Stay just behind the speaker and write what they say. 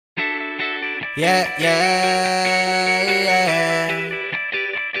Yeah, yeah, yeah.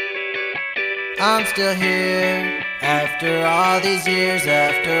 I'm still here after all these years,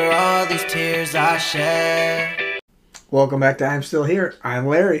 after all these tears I shed. Welcome back to I'm Still Here. I'm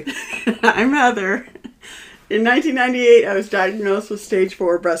Larry. I'm Heather. In 1998, I was diagnosed with stage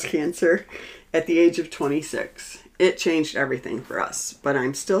 4 breast cancer at the age of 26. It changed everything for us, but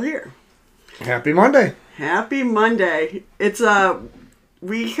I'm still here. Happy Monday. Happy Monday. It's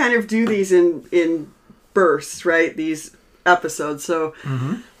we kind of do these in bursts, right? These episodes. So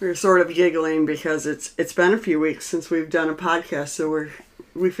we're sort of giggling because it's been a few weeks since we've done a podcast, so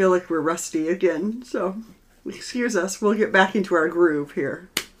we feel like we're rusty again. So excuse us. We'll get back into our groove here.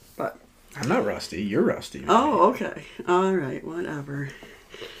 But I'm not rusty. You're rusty. oh, okay. All right, whatever.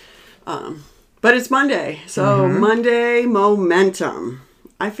 But it's Monday. So Monday momentum.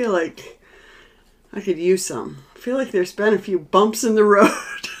 I feel like I could use some. I feel like there's been a few bumps in the road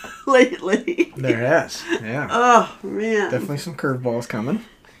lately. There has. Yeah. Oh, man. Definitely some curveballs coming.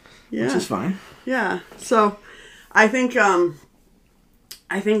 Yeah. Which is fine. Yeah. So I think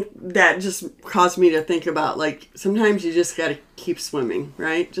that just caused me to think about, like, sometimes you just got to keep swimming,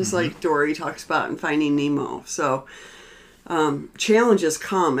 right? Just like Dory talks about in Finding Nemo. So challenges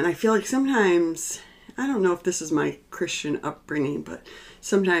come, and I feel like sometimes, I don't know if this is my Christian upbringing, but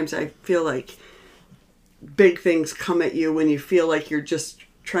sometimes I feel like big things come at you when you feel like you're just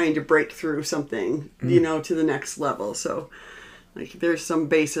trying to break through something, you know, to the next level. So, like, there's some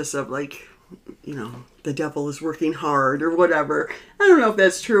basis of, like, you know, the devil is working hard or whatever. I don't know if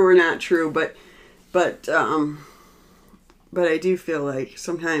that's true or not true, but I do feel like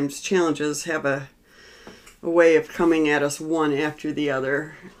sometimes challenges have a way of coming at us one after the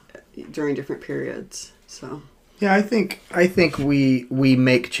other during different periods. So yeah, I think we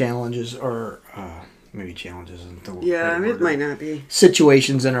make challenges, or maybe challenges isn't the yeah, right it word. might not be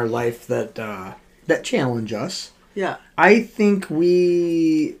Situations in our life that challenge us. yeah. I think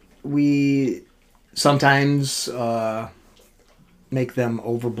we sometimes make them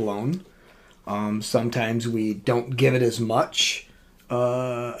overblown. Sometimes we don't give it as much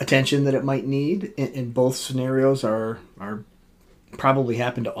attention that it might need. In both scenarios are probably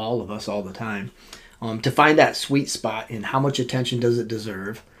happen to all of us all the time. To find that sweet spot in how much attention does it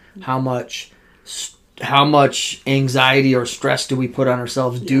deserve, how much anxiety or stress do we put on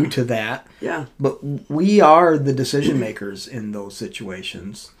ourselves due to that. Yeah. But we are the decision makers in those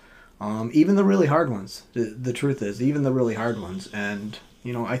situations. Even the really hard ones. The truth is, even the really hard ones. And,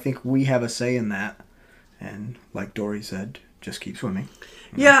 you know, I think we have a say in that. And like Dory said, just keep swimming.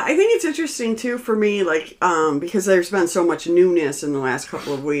 Yeah, I think it's interesting too for me, like, because there's been so much newness in the last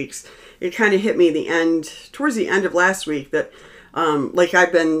couple of weeks. It kind of hit me towards the end of last week that, like,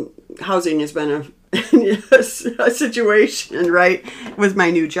 housing has been a situation, right, with my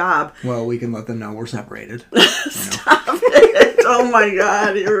new job. Well, we can let them know we're separated. Stop it. Oh my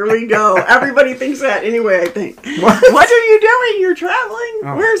God, here we go. Everybody thinks that anyway, I think. What are you doing? You're traveling?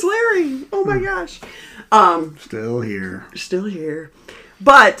 Oh. Where's Larry? Oh my gosh. Still here. Still here.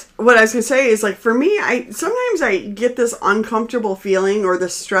 But what I was going to say is, like, for me, sometimes I get this uncomfortable feeling or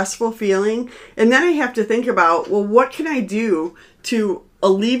this stressful feeling, and then I have to think about, well, what can I do to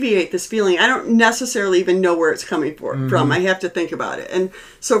alleviate this feeling? I don't necessarily even know where it's coming from. I have to think about it. And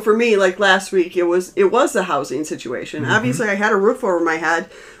so for me, like last week, it was the housing situation. Obviously, I had a roof over my head,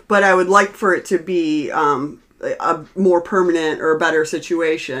 but I would like for it to be a more permanent or a better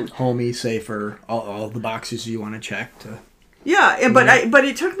situation. Homey, safer, all the boxes you want to check to... Yeah, but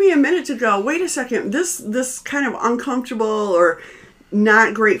it took me a minute to go, wait a second, this kind of uncomfortable or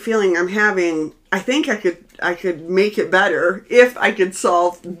not great feeling I'm having, I think I could make it better if I could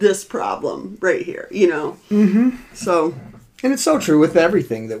solve this problem right here, you know? So... And it's so true with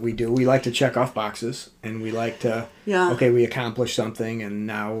everything that we do. We like to check off boxes, and we like to, okay, we accomplished something, and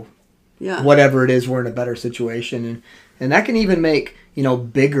now whatever it is, we're in a better situation. And that can even make, you know,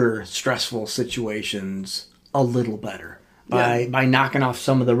 bigger stressful situations a little better by knocking off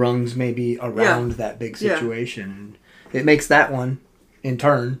some of the rungs maybe around that big situation. It makes that one, in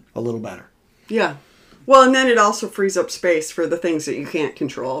turn, a little better. Yeah. Well, and then it also frees up space for the things that you can't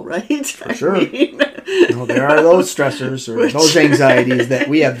control, right? For sure. There are those stressors or those anxieties that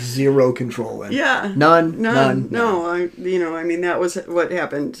we have zero control in. Yeah. None. No, I mean, that was what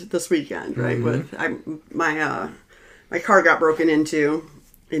happened this weekend, right? With my car got broken into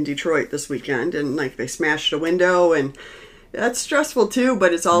in Detroit this weekend, and, like, they smashed a window, and that's stressful too,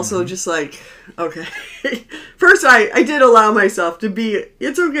 but it's also just like, okay. First, I did allow myself to be,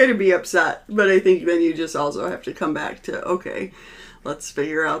 it's okay to be upset, but I think then you just also have to come back to, okay, let's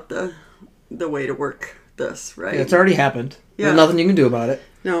figure out the way to work this, right? Yeah, it's already happened. Yeah. There's nothing you can do about it.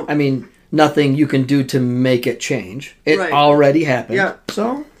 No. I mean, nothing you can do to make it change. It already happened. Yeah.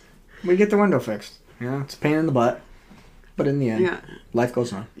 So we get the window fixed. Yeah, it's a pain in the butt. But in the end, life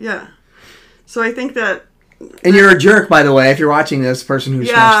goes on. Yeah. So I think that... And you're a jerk, by the way, if you're watching this, person who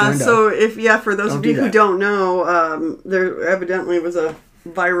smashed the window. So for those of you who don't know, there evidently was a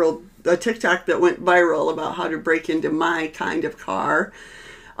TikTok that went viral about how to break into my kind of car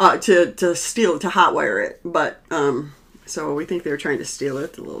to steal it, to hotwire it. But, so we think they were trying to steal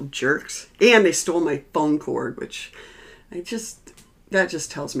it, the little jerks. And they stole my phone cord, which that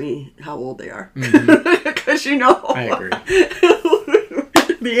just tells me how old they are. Because, I agree.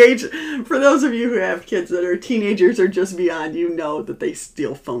 The age, for those of you who have kids that are teenagers or just beyond, that they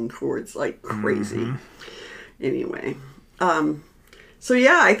steal phone cords like crazy. Anyway. So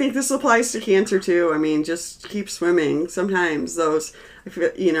yeah, I think this applies to cancer too. I mean, just keep swimming. Sometimes the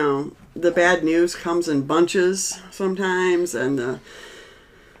bad news comes in bunches sometimes, and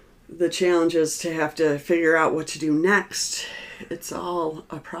the challenge is to have to figure out what to do next. It's all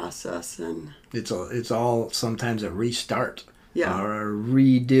a process, and it's all sometimes a restart. Yeah. Or a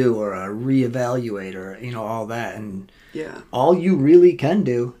redo or a reevaluate or, all that. And all you really can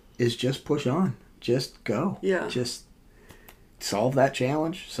do is just push on. Just go. Yeah. Just solve that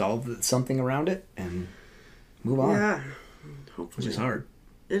challenge, solve something around it, and move on. Yeah. Hopefully. Which is hard.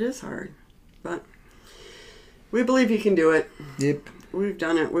 It is hard. But we believe you can do it. Yep. We've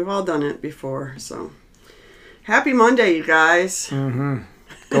done it. We've all done it before. So happy Monday, you guys. Mm-hmm.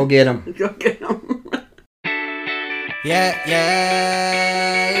 Go get them. Go get them. Yeah,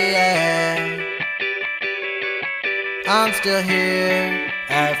 I'm still here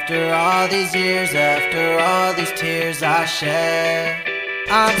after all these years, after all these tears I shed.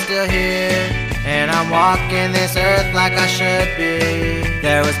 I'm still here and I'm walking this earth like I should be.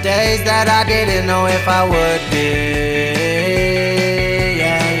 There was days that I didn't know if I would be.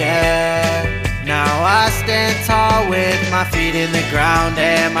 Now I stand tall with my feet in the ground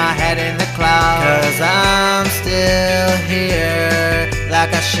and my head in the clouds. 'Cause I'm still here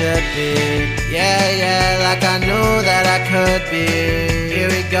like I should be. Yeah, like I knew that I could be. Here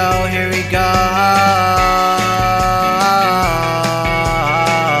we go, here we go.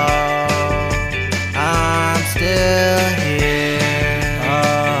 I'm still here.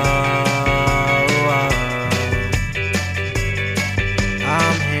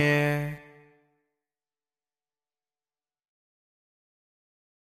 I'm here.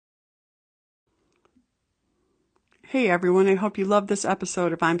 Hey everyone, I hope you loved this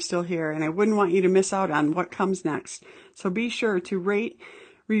episode of I'm Still Here, and I wouldn't want you to miss out on what comes next. So be sure to rate,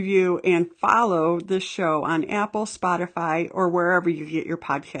 review, and follow this show on Apple, Spotify, or wherever you get your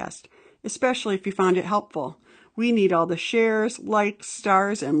podcast, especially if you found it helpful. We need all the shares, likes,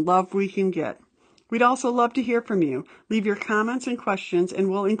 stars, and love we can get. We'd also love to hear from you. Leave your comments and questions, and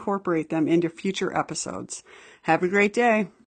we'll incorporate them into future episodes. Have a great day.